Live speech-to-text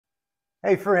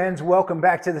Hey friends, welcome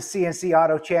back to the CNC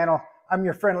Auto channel. I'm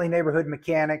your friendly neighborhood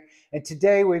mechanic, and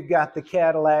today we've got the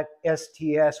Cadillac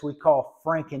STS we call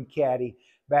Franken-Caddy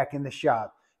back in the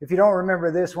shop. If you don't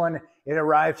remember this one, it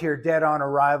arrived here dead on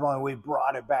arrival and we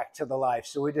brought it back to the life.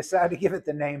 So we decided to give it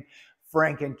the name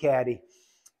Franken-Caddy.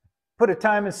 Put a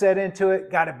timing set into it,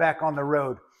 got it back on the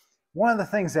road. One of the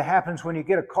things that happens when you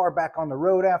get a car back on the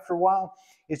road after a while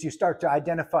is you start to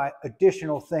identify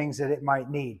additional things that it might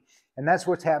need. And that's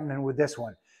what's happening with this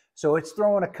one. So it's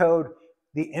throwing a code,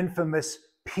 the infamous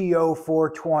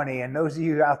PO420. And those of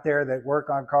you out there that work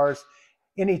on cars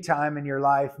anytime in your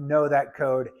life know that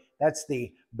code. That's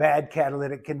the bad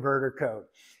catalytic converter code.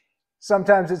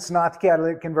 Sometimes it's not the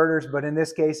catalytic converters, but in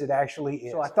this case, it actually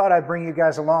is. So I thought I'd bring you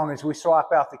guys along as we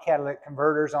swap out the catalytic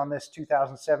converters on this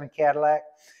 2007 Cadillac.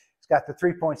 It's got the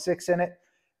 3.6 in it.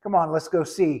 Come on, let's go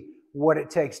see what it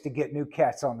takes to get new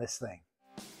cats on this thing.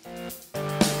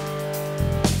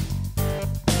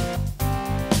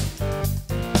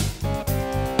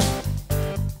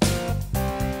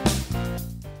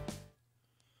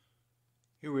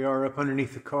 Here we are up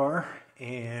underneath the car,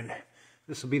 and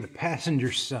this will be the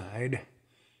passenger side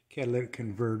catalytic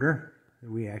converter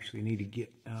that we actually need to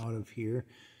get out of here.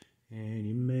 And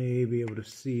you may be able to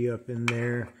see up in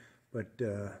there, but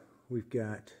we've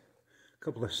got a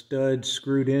couple of studs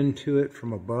screwed into it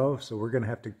from above, so we're going to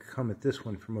have to come at this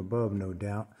one from above, no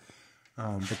doubt.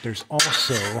 But there's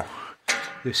also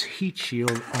this heat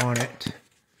shield on it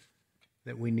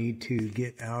that we need to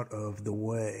get out of the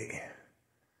way.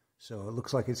 So it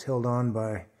looks like it's held on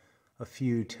by a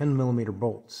few 10mm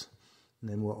bolts. And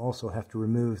then we'll also have to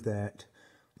remove that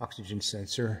oxygen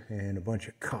sensor and a bunch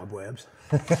of cobwebs.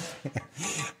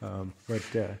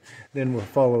 Then we'll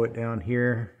follow it down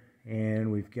here,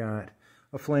 and we've got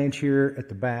a flange here at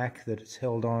the back that it's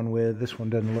held on with. This one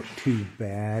doesn't look too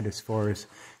bad as far as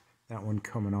that one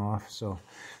coming off. So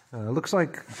looks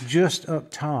like just up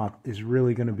top is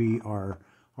really going to be our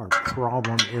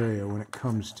problem area when it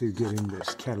comes to getting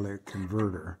this catalytic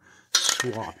converter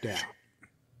swapped out.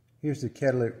 Here's the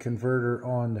catalytic converter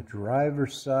on the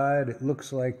driver's side. It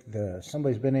looks like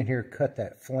somebody's been in here, cut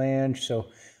that flange, so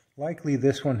likely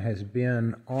this one has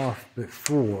been off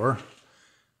before.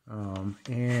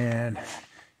 And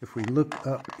if we look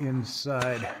up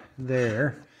inside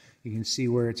there, you can see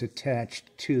where it's attached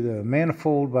to the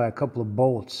manifold by a couple of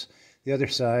bolts. The other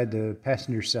side, the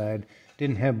passenger side,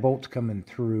 didn't have bolts coming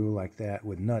through like that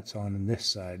with nuts on this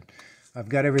side. I've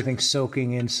got everything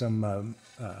soaking in some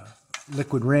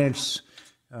liquid wrench.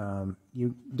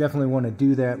 You definitely want to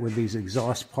do that with these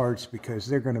exhaust parts because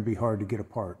they're going to be hard to get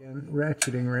apart. And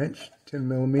ratcheting wrench,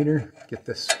 10mm, get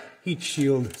this heat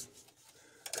shield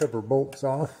cover bolts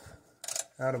off,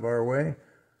 out of our way.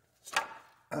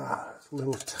 It's a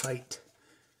little tight.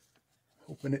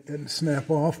 Hoping it doesn't snap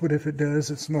off, but if it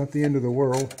does, it's not the end of the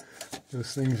world.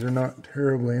 Those things are not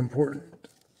terribly important.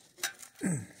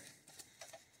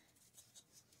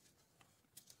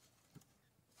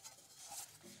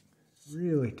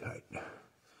 Really tight.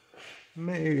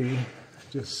 Maybe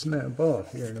just snap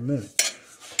off here in a minute.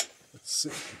 Let's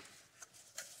see.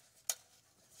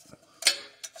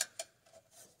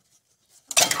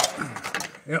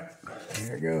 Yep,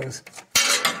 there it goes.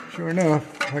 Sure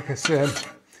enough, like I said,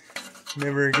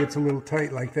 whenever it gets a little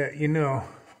tight like that, you know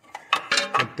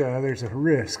that there's a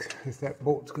risk that that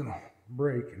bolt's going to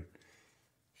break. And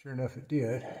sure enough, it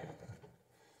did.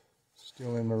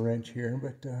 Still in my wrench here,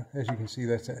 but as you can see,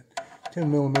 that's that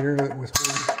 10mm that was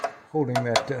holding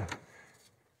that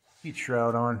heat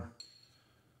shroud on.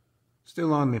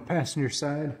 Still on the passenger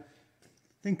side.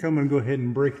 I think I'm going to go ahead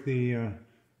and break the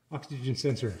oxygen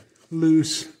sensor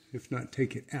loose, if not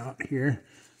take it out here.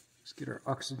 Let's get our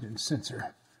oxygen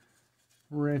sensor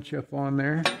wrench up on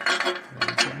there. There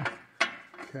we go.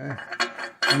 Okay.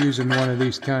 I'm using one of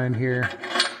these kind here.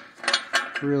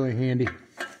 Really handy.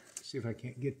 Let's see if I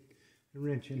can't get the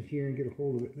wrench in here and get a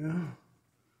hold of it now.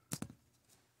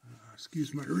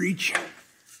 Excuse my reach.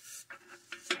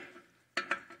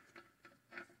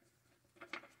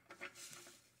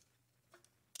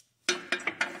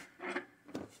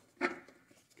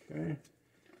 Okay.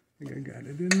 I think I got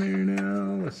it in there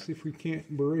now. Let's see if we can't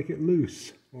break it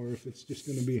loose, or if it's just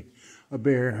going to be a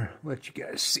bear. Let you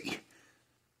guys see.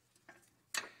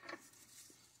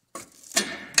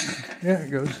 There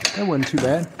it goes. That wasn't too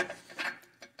bad.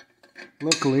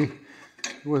 Luckily,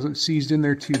 it wasn't seized in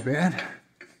there too bad.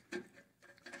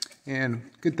 And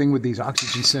good thing with these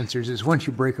oxygen sensors is once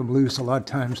you break them loose, a lot of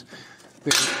times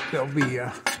they'll be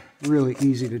really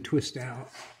easy to twist out.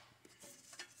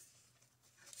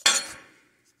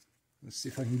 Let's see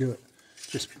if I can do it.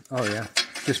 Oh yeah,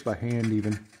 just by hand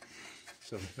even.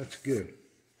 So that's good.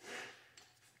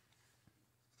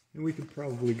 And we could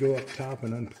probably go up top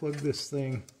and unplug this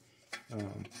thing,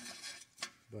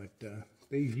 but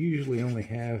they usually only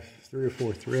have 3 or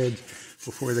 4 threads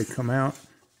before they come out,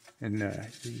 and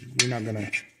you're not going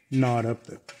to knot up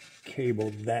the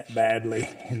cable that badly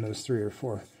in those 3 or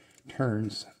 4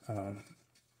 turns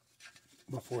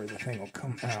before the thing will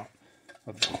come out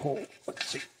of the hole. Let's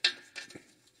see.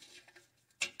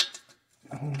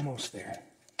 Almost there.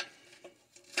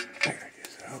 There it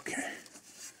is. Okay.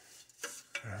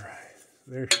 All right.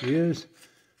 There she is.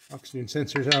 Oxygen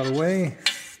sensor's out of the way.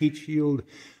 Heat shield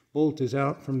bolt is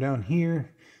out from down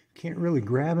here. Can't really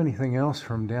grab anything else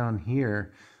from down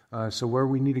here. So where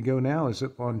we need to go now is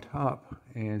up on top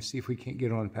and see if we can't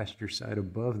get on the passenger side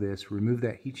above this, remove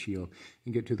that heat shield,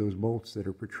 and get to those bolts that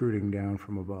are protruding down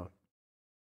from above.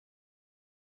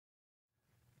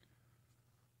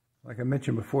 Like I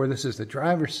mentioned before, this is the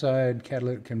driver's side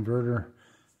catalytic converter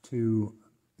to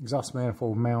exhaust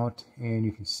manifold mount, and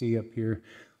you can see up here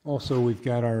also we've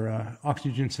got our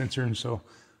oxygen sensor, and so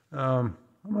I'm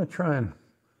going to try and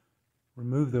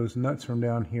remove those nuts from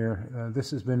down here.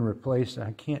 This has been replaced.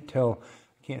 I can't tell,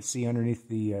 can't see underneath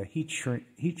the heat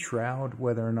shroud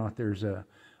whether or not there's a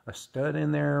stud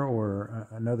in there or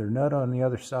another nut on the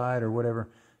other side or whatever.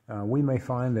 We may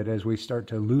find that as we start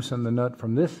to loosen the nut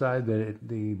from this side that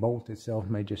the bolt itself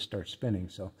may just start spinning.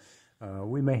 So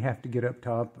we may have to get up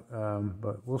top,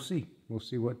 but we'll see. We'll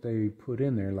see what they put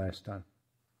in there last time.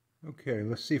 Okay,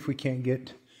 let's see if we can't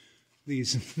get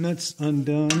these nuts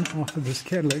undone off of this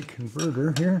catalytic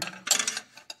converter here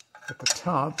at the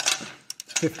top,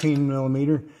 15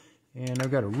 millimeter, and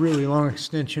I've got a really long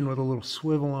extension with a little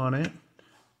swivel on it.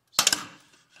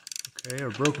 Okay, I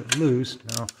broke it loose.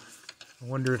 Now I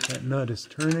wonder if that nut is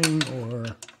turning or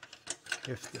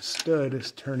if the stud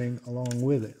is turning along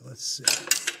with it. Let's see.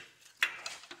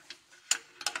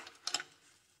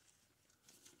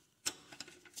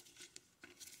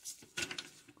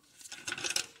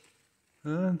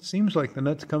 It seems like the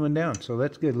nut's coming down, so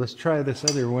that's good. Let's try this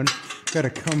other one. Got to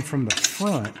come from the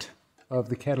front of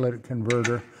the catalytic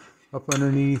converter up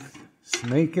underneath,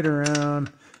 snake it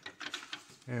around,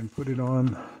 and put it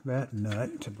on that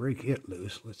nut to break it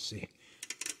loose. Let's see.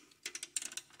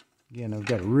 Again, I've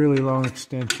got a really long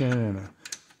extension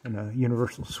and a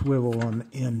universal swivel on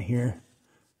the end here.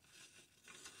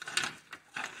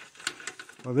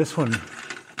 Well, this one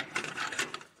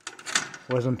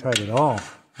wasn't tight at all.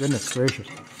 Goodness gracious.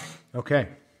 Okay,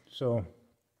 so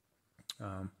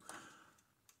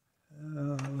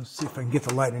let's see if I can get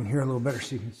the light in here a little better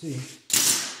so you can see.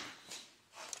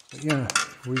 But yeah,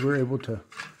 we were able to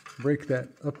break that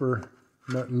upper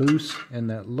nut loose, and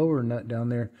that lower nut down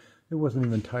there, it wasn't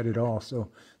even tight at all. So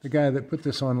the guy that put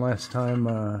this on last time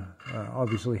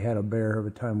obviously had a bear of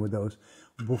a time with those.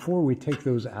 Before we take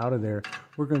those out of there,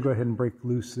 we're going to go ahead and break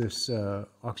loose this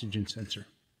oxygen sensor.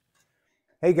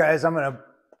 Hey guys, I'm going to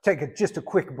take just a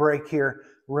quick break here.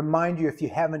 Remind you, if you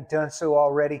haven't done so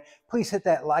already, please hit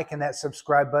that like and that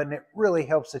subscribe button. It really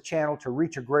helps the channel to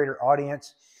reach a greater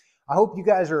audience. I hope you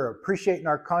guys are appreciating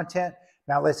our content.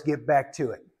 Now let's get back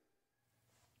to it.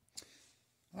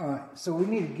 All right, so we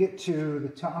need to get to the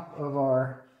top of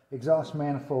our exhaust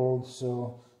manifold,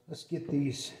 so let's get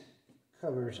these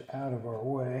covers out of our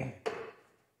way.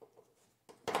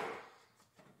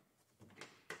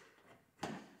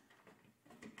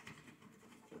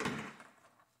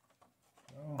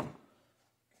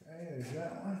 There's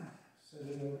that one. Set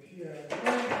it over here.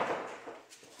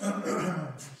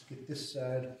 Let's get this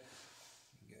side.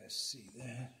 You guys see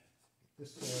that? Get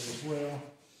this side as well.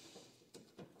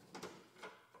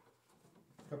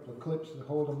 A couple of clips to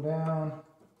hold them down.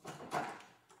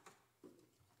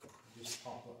 Just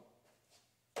pop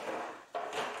up.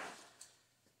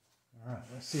 All right,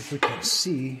 let's see if we can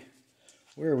see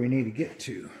where we need to get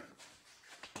to.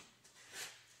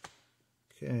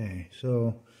 Okay,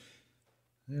 so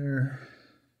there,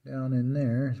 down in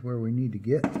there is where we need to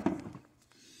get.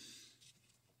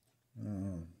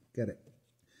 Got it.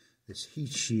 This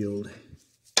heat shield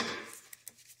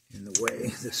in the way,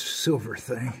 this silver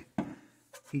thing.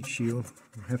 Heat shield,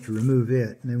 we'll have to remove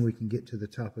it, and then we can get to the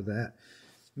top of that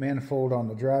manifold on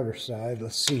the driver's side.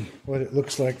 Let's see what it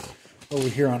looks like over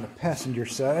here on the passenger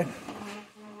side.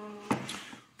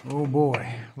 Oh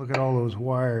boy, look at all those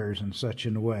wires and such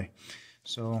in the way.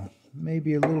 So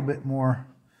maybe a little bit more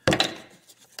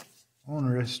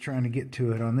onerous trying to get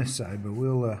to it on this side, but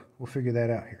we'll figure that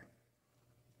out here.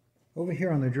 Over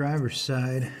here on the driver's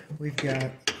side, we've got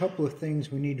a couple of things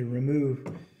we need to remove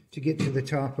to get to the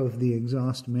top of the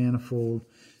exhaust manifold.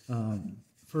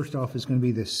 First off is going to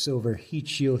be this silver heat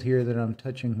shield here that I'm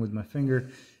touching with my finger,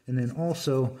 and then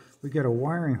also we've got a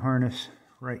wiring harness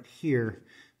right here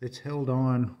that's held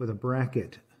on with a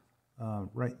bracket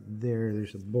right there.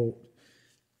 There's a bolt.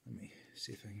 Let me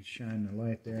see if I can shine the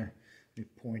light there. Let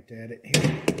me point at it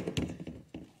here.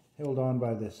 Held on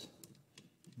by this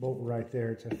bolt right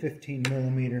there. It's a 15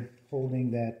 millimeter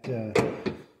holding that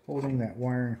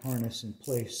wiring harness in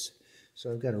place.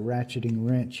 So I've got a ratcheting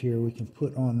wrench here we can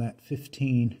put on that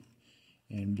 15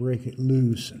 and break it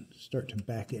loose and start to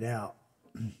back it out.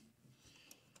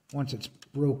 Once it's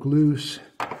broke loose,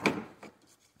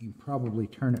 you can probably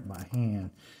turn it by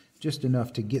hand, just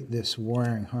enough to get this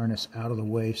wiring harness out of the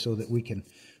way so that we can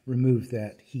remove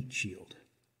that heat shield.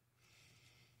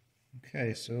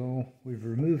 Okay, so we've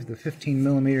removed the 15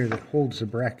 millimeter that holds the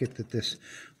bracket that this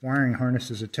wiring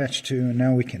harness is attached to, and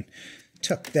now we can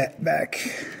tuck that back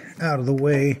out of the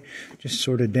way, just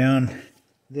sort of down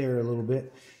there a little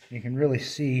bit. You can really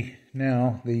see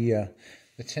now the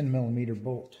 10 millimeter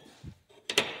bolt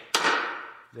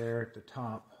there at the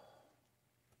top.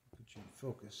 Put you in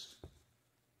focus.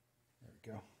 There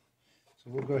we go. So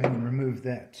we'll go ahead and remove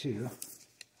that too.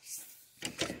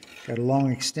 Got a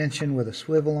long extension with a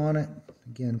swivel on it.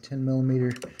 Again, 10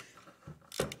 millimeter.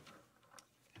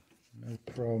 No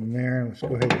problem there. Let's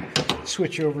go ahead and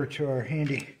switch over to our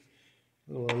handy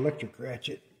little electric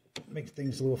ratchet. Makes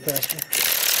things a little faster.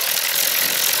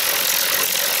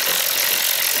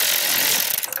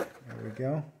 There we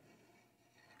go.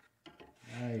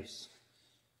 Nice.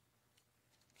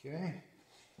 Okay.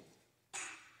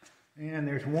 And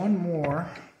there's one more.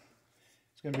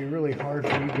 It's going to be really hard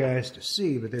for you guys to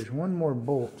see, but there's one more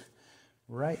bolt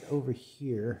right over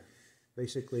here,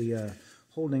 basically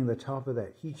holding the top of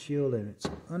that heat shield, and it's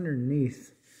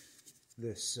underneath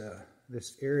this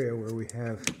this area where we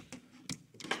have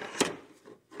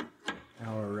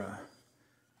our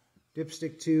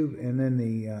dipstick tube, and then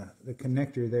the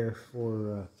connector there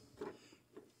for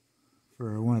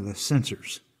one of the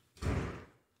sensors.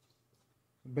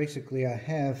 Basically, I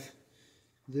have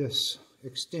this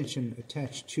extension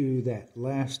attached to that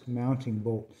last mounting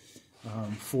bolt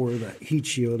for the heat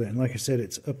shield, and like I said,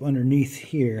 it's up underneath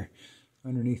here,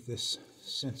 underneath this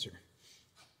sensor.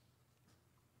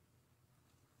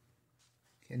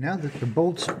 Okay, now that the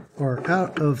bolts are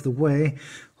out of the way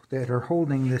that are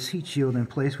holding this heat shield in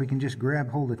place, we can just grab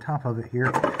hold of the top of it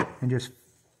here and just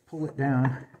pull it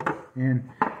down, and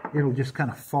it'll just kind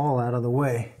of fall out of the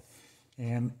way.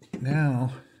 And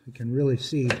now we can really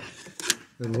see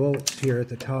the bolts here at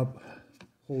the top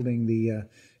holding the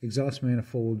exhaust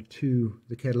manifold to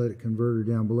the catalytic converter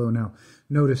down below. Now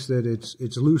notice that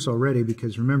it's loose already,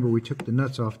 because remember we took the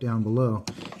nuts off down below,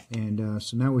 and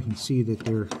so now we can see that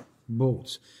they're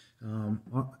bolts.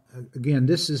 Again,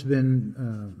 this has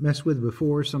been messed with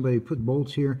before. Somebody put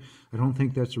bolts here. I don't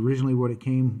think that's originally what it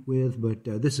came with, but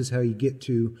this is how you get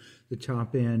to the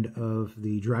top end of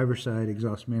the driver's side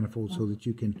exhaust manifold so that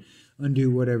you can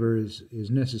undo whatever is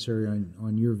necessary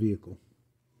on your vehicle.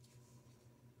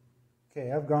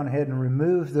 Okay, I've gone ahead and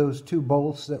removed those two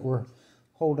bolts that were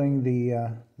holding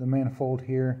the manifold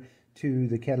here to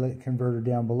the catalytic converter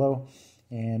down below,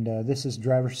 and this is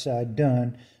driver's side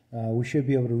done. We should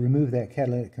be able to remove that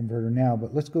catalytic converter now,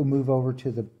 but let's go move over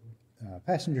to the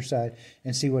passenger side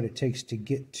and see what it takes to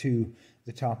get to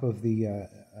the top of the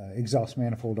exhaust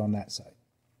manifold on that side.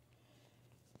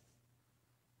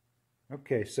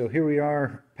 Okay, so here we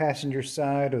are, passenger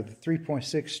side of the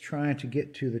 3.6, trying to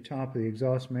get to the top of the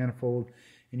exhaust manifold,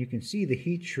 and you can see the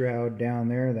heat shroud down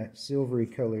there, that silvery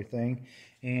color thing,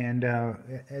 and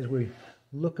as we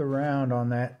look around on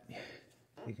that,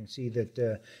 you can see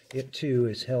that it too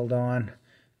is held on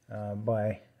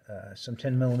by some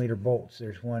 10 millimeter bolts.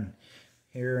 There's one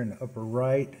here in the upper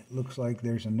right. It looks like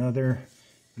there's another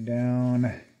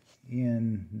down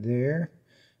in there.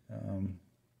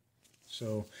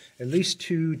 So at least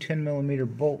two 10 millimeter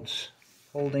bolts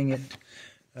holding it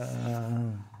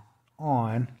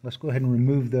on. Let's go ahead and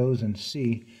remove those and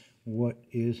see what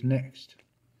is next.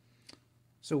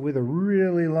 So with a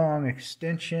really long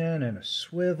extension and a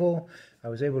swivel, I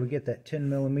was able to get that 10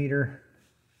 millimeter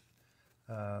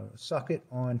socket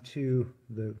onto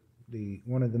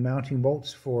one of the mounting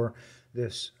bolts for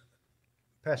this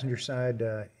passenger side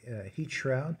heat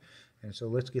shroud, and so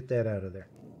let's get that out of there.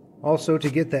 Also, to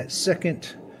get that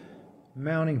second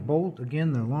mounting bolt,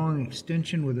 again the long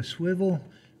extension with a swivel,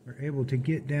 we're able to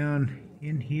get down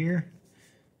in here.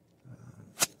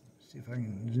 See if I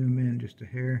can zoom in just a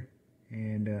hair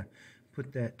and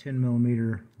put that 10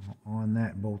 millimeter on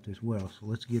that bolt as well. So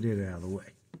let's get it out of the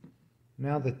way.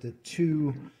 Now that the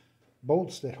two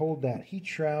bolts that hold that heat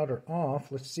shroud are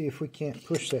off, let's see if we can't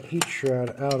push that heat shroud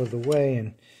out of the way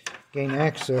and gain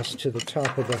access to the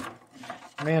top of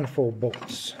the manifold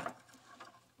bolts.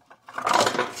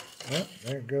 Oh,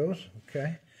 there it goes.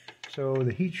 Okay. So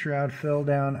the heat shroud fell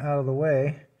down out of the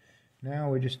way. Now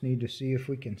we just need to see if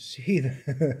we can see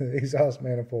the exhaust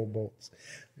manifold bolts.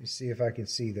 Let me see if I can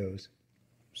see those.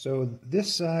 So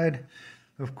this side,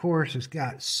 of course, has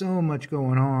got so much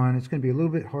going on. It's going to be a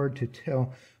little bit hard to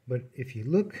tell. But if you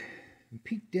look and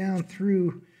peek down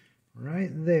through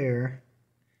right there,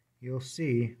 you'll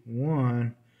see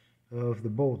one of the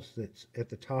bolts that's at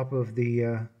the top of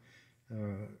the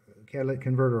catalytic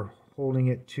converter, holding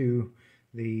it to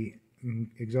the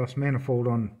exhaust manifold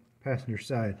on passenger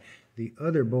side. The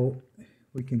other bolt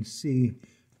we can see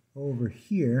over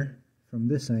here from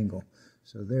this angle.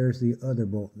 So there's the other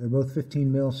bolt. They're both 15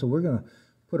 mil, so we're going to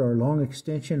put our long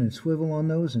extension and swivel on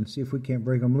those and see if we can't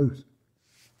break them loose.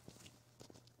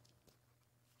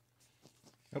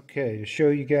 Okay, to show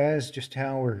you guys just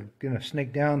how we're going to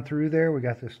snake down through there, we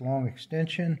got this long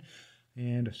extension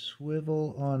and a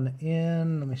swivel on the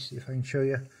end. Let me see if I can show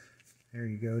you. There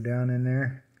you go, down in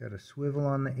there. Got a swivel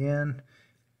on the end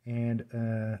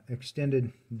and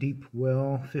extended deep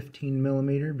well, 15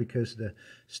 millimeter, because the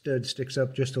stud sticks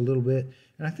up just a little bit.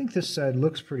 And I think this side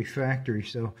looks pretty factory,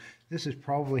 so this is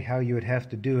probably how you would have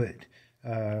to do it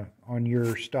on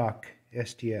your stock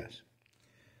STS.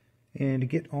 And to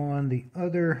get on the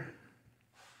other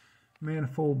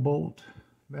manifold bolt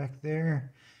back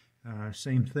there,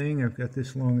 same thing. I've got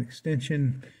this long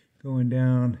extension going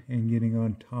down and getting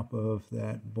on top of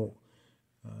that bolt,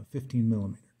 15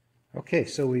 millimeter. Okay,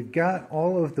 so we've got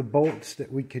all of the bolts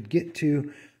that we could get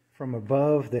to from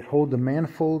above that hold the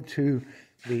manifold to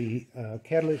the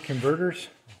catalytic converters,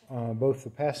 both the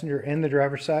passenger and the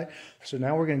driver's side. So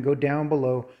now we're going to go down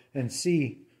below and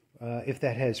see if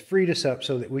that has freed us up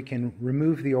so that we can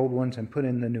remove the old ones and put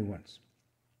in the new ones.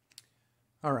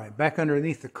 All right, back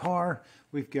underneath the car,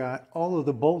 we've got all of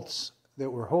the bolts that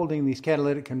were holding these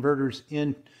catalytic converters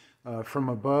in from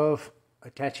above,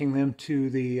 attaching them to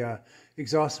the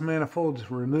exhaust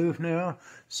manifolds removed now.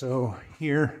 So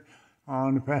here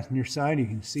on the passenger side, you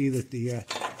can see that the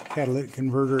catalytic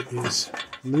converter is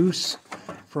loose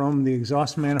from the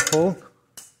exhaust manifold.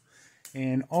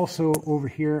 And also over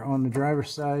here on the driver's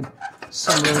side,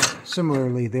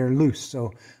 similarly, they're loose.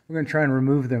 So we're going to try and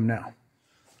remove them now.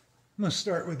 I'm going to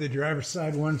start with the driver's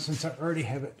side one since I already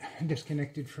have it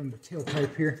disconnected from the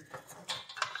tailpipe here.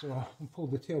 So I'll pull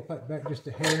the tailpipe back just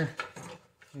a hair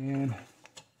and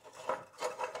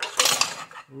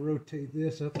rotate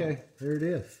this. Okay, there it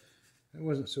is. That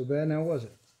wasn't so bad now, was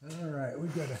it? All right,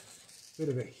 we've got a bit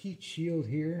of a heat shield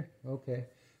here. Okay,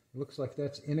 looks like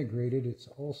that's integrated. It's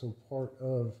also part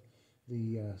of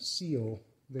the seal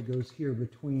that goes here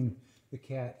between the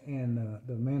cat and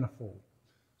the manifold.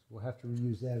 So we'll have to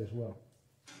reuse that as well.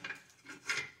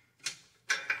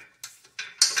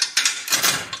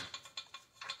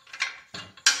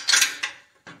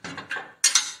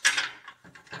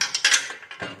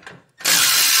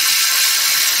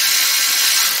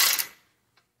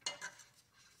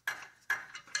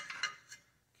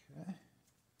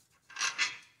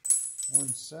 One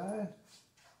side,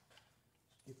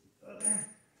 get the other.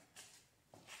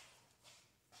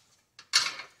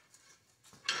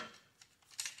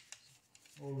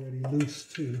 Already loose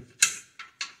too.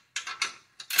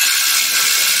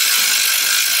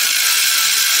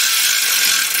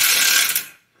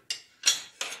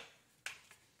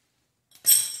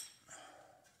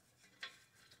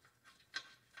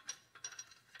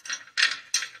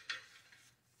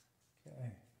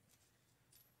 Okay.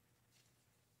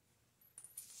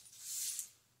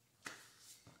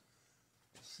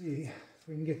 See if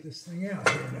we can get this thing out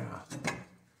here now.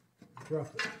 Drop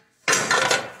it.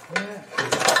 Yeah.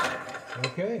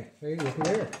 Okay. Hey, look at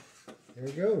there. There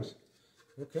it goes.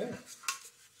 Okay.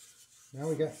 Now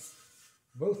we got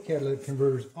both catalytic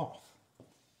converters off.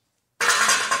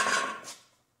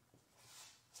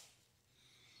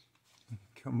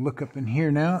 Come look up in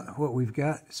here now what we've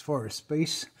got as far as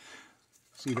space.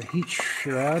 See the heat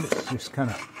shroud, it's just kind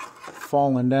of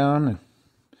falling down and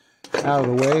out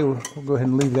of the way. We'll go ahead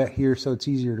and leave that here so it's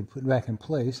easier to put back in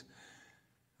place.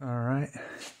 All right,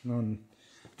 and on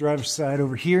the driver's side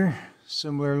over here,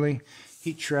 similarly,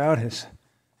 heat shroud has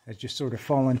just sort of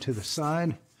fallen to the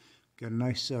side. Got a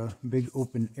nice big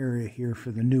open area here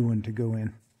for the new one to go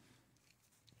in.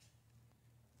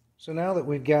 So now that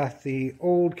we've got the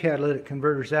old catalytic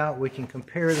converters out, we can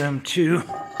compare them to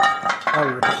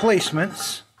our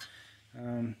replacements.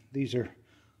 These are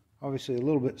obviously a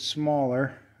little bit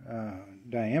smaller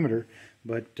diameter,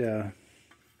 but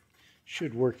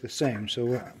should work the same. So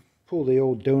we'll pull the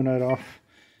old donut off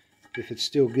if it's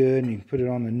still good, and you can put it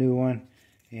on the new one.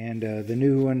 And the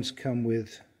new ones come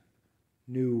with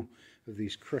new of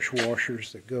these crush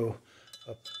washers that go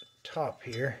up top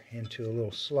here into a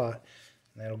little slot.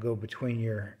 And that'll go between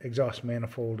your exhaust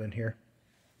manifold and here.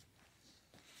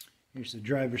 Here's the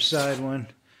driver's side one.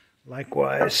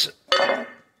 Likewise,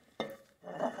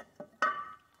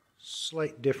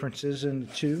 slight differences in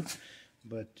the two,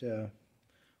 but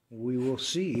we will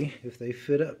see if they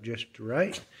fit up just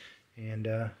right. And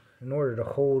in order to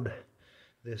hold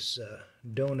this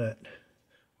donut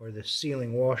or this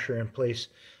sealing washer in place,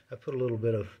 I put a little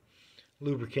bit of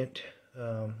lubricant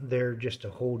there just to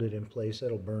hold it in place.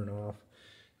 That'll burn off.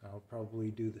 I'll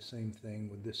probably do the same thing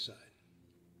with this side.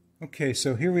 Okay,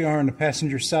 so here we are on the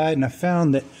passenger side, and I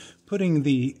found that putting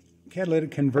the catalytic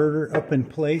converter up in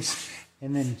place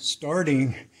and then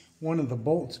starting one of the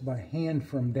bolts by hand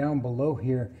from down below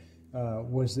here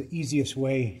was the easiest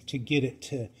way to get it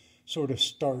to sort of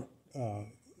start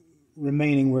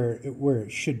remaining where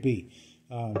it should be.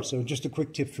 So just a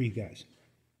quick tip for you guys.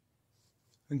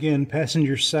 Again,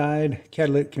 passenger side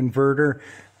catalytic converter,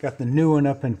 got the new one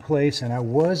up in place, and I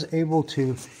was able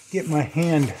to get my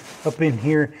hand up in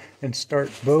here and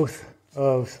start both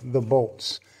of the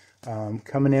bolts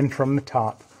coming in from the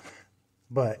top,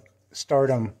 but start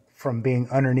them from being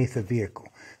underneath the vehicle.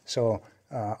 So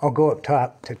I'll go up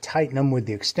top to tighten them with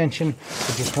the extension.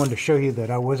 I just wanted to show you that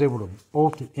I was able to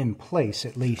bolt it in place,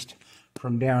 at least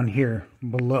from down here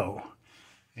below.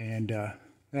 And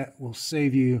that will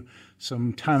save you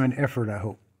some time and effort, I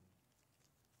hope.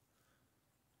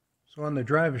 So on the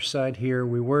driver's side here,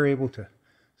 we were able to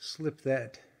slip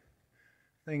that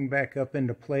thing back up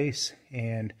into place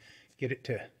and get it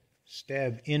to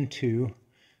stab into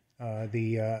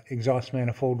the exhaust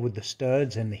manifold with the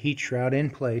studs and the heat shroud in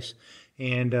place.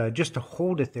 And just to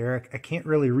hold it there, I can't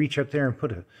really reach up there and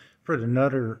put a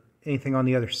nut or anything on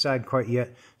the other side quite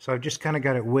yet. So I've just kind of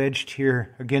got it wedged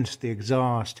here against the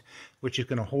exhaust, which is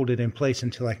going to hold it in place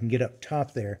until I can get up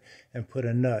top there and put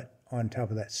a nut on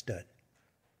top of that stud.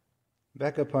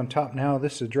 Back up on top now,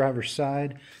 this is the driver's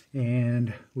side,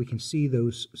 and we can see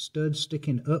those studs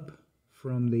sticking up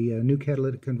from the new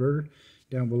catalytic converter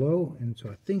down below. And so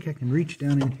I think I can reach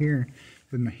down in here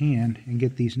with my hand and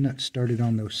get these nuts started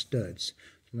on those studs.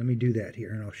 So let me do that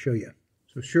here and I'll show you.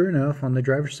 So sure enough, on the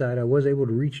driver's side, I was able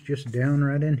to reach just down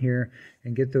right in here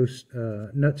and get those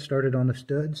nuts started on the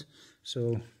studs.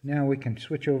 So now we can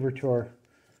switch over to our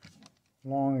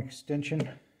long extension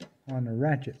on the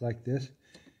ratchet like this.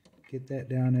 Get that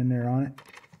down in there on it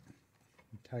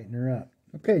and tighten her up.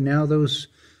 Okay, now those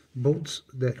bolts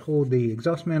that hold the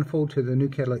exhaust manifold to the new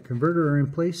catalytic converter are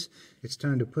in place. It's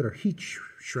time to put our heat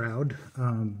shroud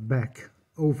back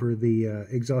over the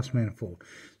exhaust manifold.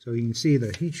 So you can see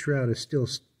the heat shroud is still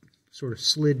sort of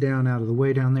slid down out of the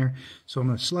way down there. So I'm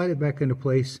going to slide it back into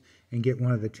place and get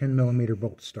one of the 10mm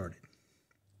bolts started.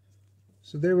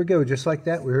 So there we go, just like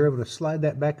that. We were able to slide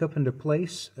that back up into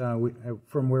place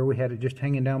from where we had it just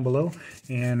hanging down below.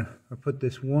 And I put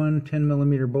this one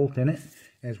 10mm bolt in it,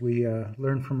 as we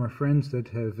learned from our friends that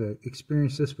have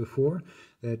experienced this before,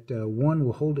 that one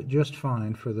will hold it just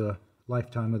fine for the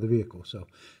lifetime of the vehicle. So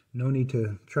no need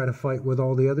to try to fight with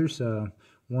all the others.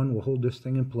 One will hold this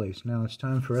thing in place. Now it's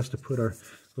time for us to put our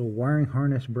little wiring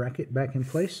harness bracket back in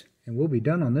place, and we'll be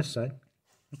done on this side.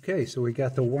 Okay, so we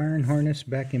got the wiring harness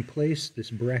back in place.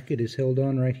 This bracket is held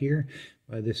on right here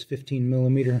by this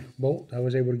 15mm bolt. I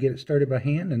was able to get it started by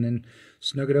hand and then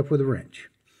snug it up with a wrench.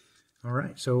 All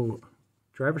right, so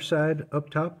driver's side up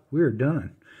top, we're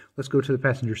done. Let's go to the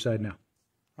passenger side now.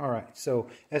 All right, so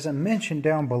as I mentioned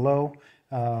down below,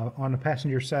 on the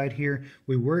passenger side here,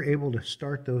 we were able to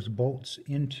start those bolts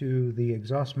into the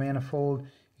exhaust manifold.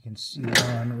 You can see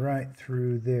one right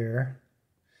through there.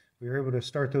 We were able to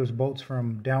start those bolts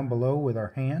from down below with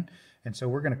our hand. And so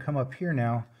we're going to come up here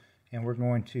now, and we're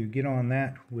going to get on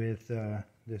that with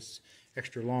this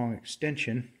extra long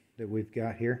extension that we've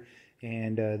got here.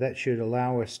 And that should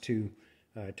allow us to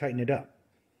tighten it up.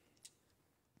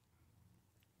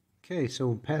 Okay,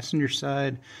 so passenger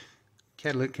side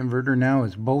catalytic converter now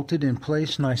is bolted in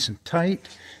place nice and tight.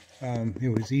 It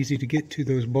was easy to get to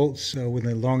those bolts with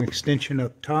a long extension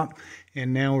up top,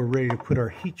 and now we're ready to put our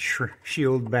heat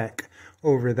shield back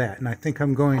over that. And I think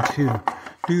I'm going to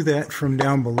do that from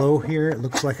down below here. It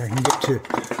looks like I can get to,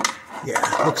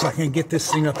 yeah, it looks like I can get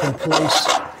this thing up in place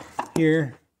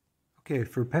here. Okay,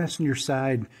 for passenger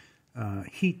side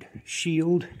heat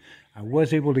shield, I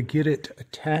was able to get it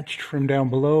attached from down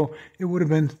below. It would have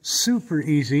been super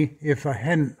easy if I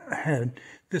hadn't had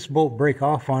this bolt break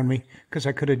off on me, because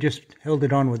I could have just held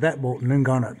it on with that bolt and then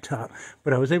gone up top.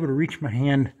 But I was able to reach my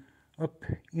hand up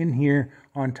in here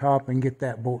on top and get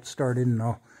that bolt started, and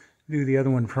I'll do the other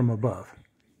one from above.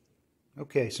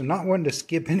 Okay, so not wanting to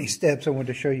skip any steps, I want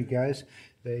to show you guys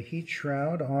the heat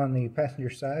shroud on the passenger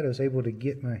side. I was able to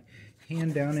get my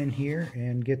hand down in here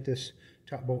and get this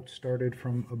top bolt started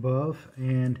from above.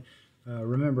 And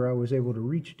remember, I was able to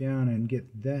reach down and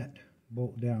get that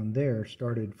bolt down there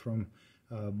started from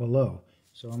below.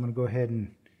 So I'm going to go ahead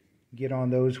and get on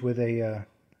those with an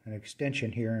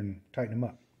extension here and tighten them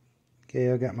up.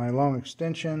 Okay, I got my long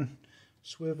extension,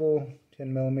 swivel,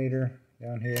 10 millimeter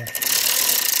down here.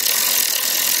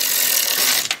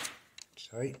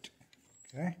 Tight.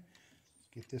 Okay,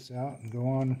 get this out and go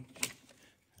on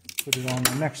and put it on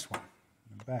the next one.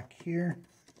 Back here.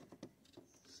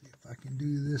 See if I can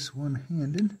do this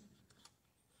one-handed.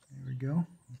 There we go.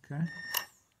 Okay.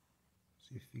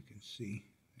 See if you can see.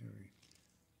 There we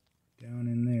go. Down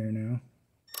in there now.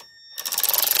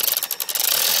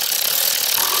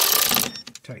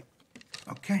 Tight.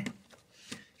 Okay.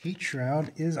 Heat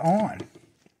shroud is on.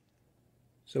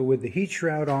 So with the heat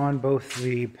shroud on, both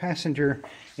the passenger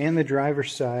and the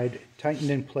driver's side tightened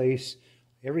in place,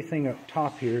 everything up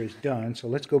top here is done. So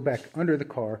let's go back under the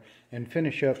car and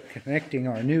finish up connecting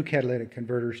our new catalytic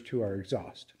converters to our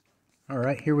exhaust. All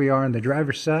right, here we are on the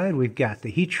driver's side. We've got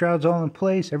the heat shrouds all in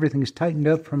place. Everything's tightened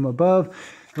up from above.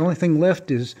 The only thing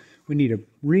left is we need to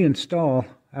reinstall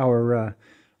our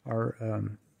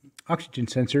oxygen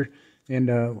sensor. And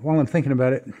while I'm thinking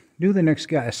about it, do the next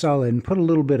guy a solid and put a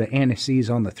little bit of anti-seize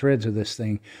on the threads of this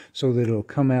thing so that it'll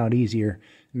come out easier,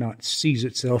 not seize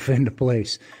itself into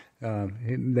place.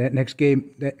 That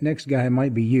next guy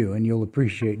might be you, and you'll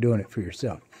appreciate doing it for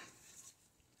yourself.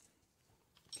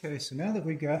 Okay, so now that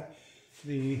we got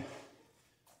the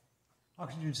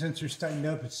oxygen sensors tightened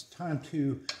up, it's time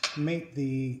to mate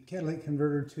the catalytic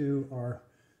converter to our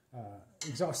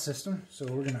exhaust system. So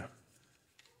we're going to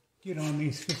get on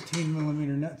these 15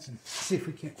 millimeter nuts and see if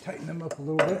we can't tighten them up a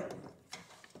little bit.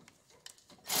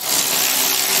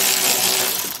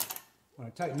 I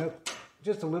want to tighten up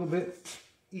just a little bit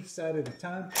each side at a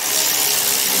time.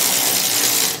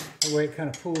 That way it kind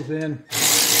of pulls in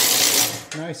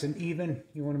nice and even.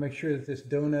 You want to make sure that this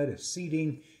donut is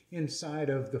seating inside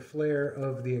of the flare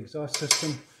of the exhaust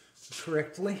system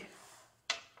correctly.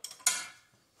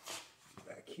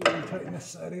 Back here and tighten this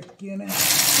side up again.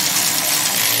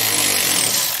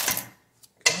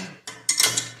 Okay.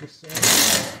 This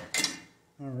side.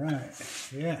 All right.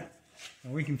 Yeah.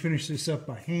 Now we can finish this up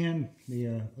by hand.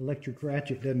 The electric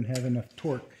ratchet doesn't have enough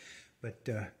torque, but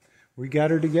we got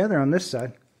her together on this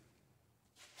side.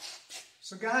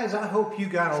 So guys, I hope you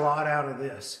got a lot out of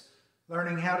this.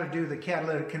 Learning how to do the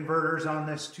catalytic converters on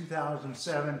this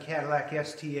 2007 Cadillac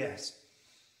STS.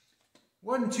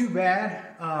 Wasn't too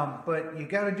bad, but you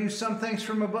got to do some things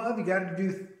from above, you got to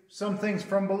do some things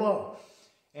from below.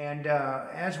 And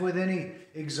as with any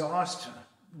exhaust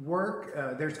work,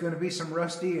 there's going to be some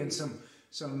rusty and some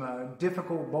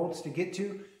difficult bolts to get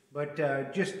to, but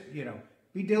just, you know,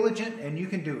 be diligent and you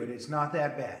can do it. It's not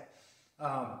that bad.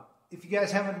 If you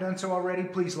guys haven't done so already,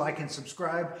 please like and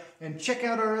subscribe and check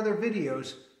out our other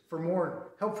videos for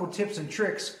more helpful tips and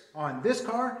tricks on this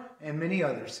car and many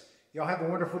others. Y'all have a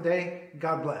wonderful day.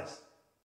 God bless.